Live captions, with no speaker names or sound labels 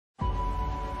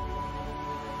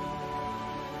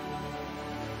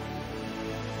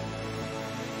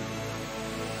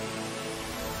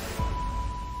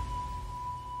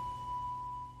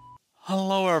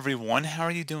Hello everyone, how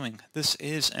are you doing? This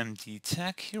is MD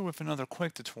Tech here with another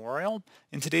quick tutorial.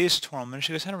 In today's tutorial, I'm going to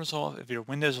show you guys how to resolve if your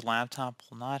Windows laptop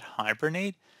will not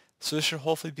hibernate. So this should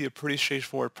hopefully be a pretty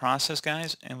straightforward process,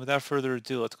 guys. And without further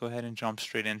ado, let's go ahead and jump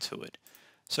straight into it.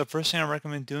 So first thing I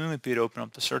recommend doing would be to open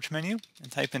up the search menu and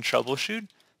type in Troubleshoot.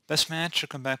 Best match should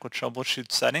come back with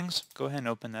Troubleshoot settings. Go ahead and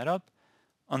open that up.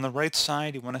 On the right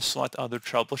side, you want to select Other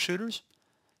Troubleshooters.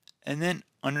 And then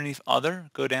underneath Other,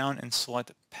 go down and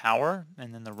select Power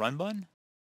and then the Run button.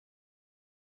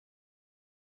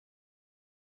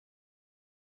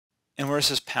 And where it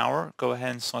says Power, go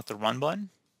ahead and select the Run button.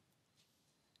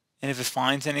 And if it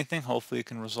finds anything, hopefully it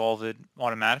can resolve it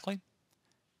automatically.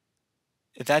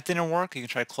 If that didn't work, you can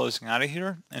try closing out of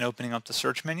here and opening up the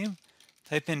search menu.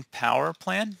 Type in Power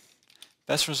Plan.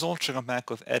 Best result should come back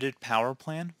with Edit Power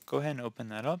Plan. Go ahead and open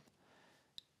that up.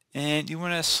 And you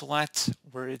want to select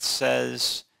where it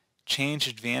says Change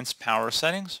Advanced Power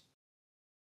Settings.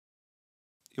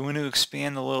 You want to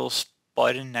expand the little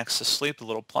button next to sleep, the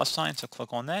little plus sign, so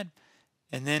click on that.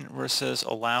 And then where it says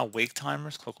Allow Wake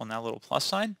Timers, click on that little plus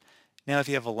sign. Now if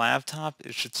you have a laptop,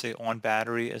 it should say on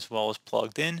battery as well as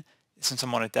plugged in. Since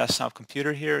I'm on a desktop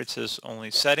computer here, it says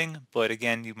only setting, but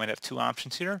again, you might have two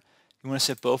options here. You want to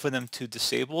set both of them to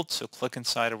disabled, so click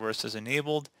inside of where it says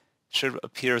enabled. It should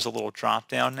appear as a little drop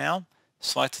down now.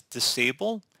 Select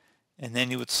disable, and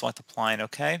then you would select apply and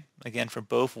OK. Again, for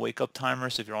both wake up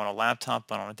timers, if you're on a laptop,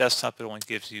 but on a desktop, it only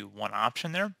gives you one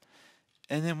option there.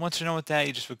 And then once you're done with that,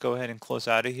 you just would go ahead and close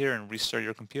out of here and restart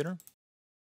your computer.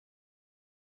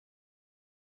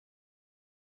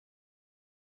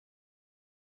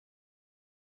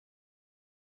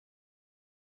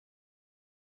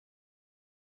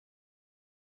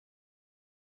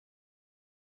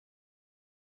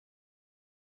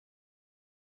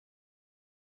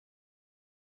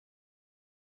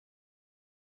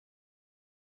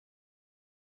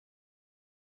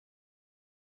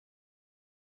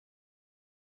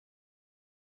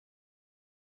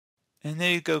 And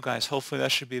there you go, guys. Hopefully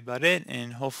that should be about it,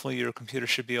 and hopefully your computer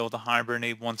should be able to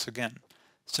hibernate once again.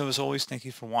 So as always, thank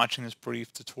you for watching this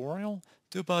brief tutorial.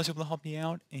 Do hope I was able to help you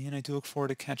out, and I do look forward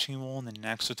to catching you all in the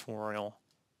next tutorial.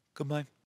 Goodbye.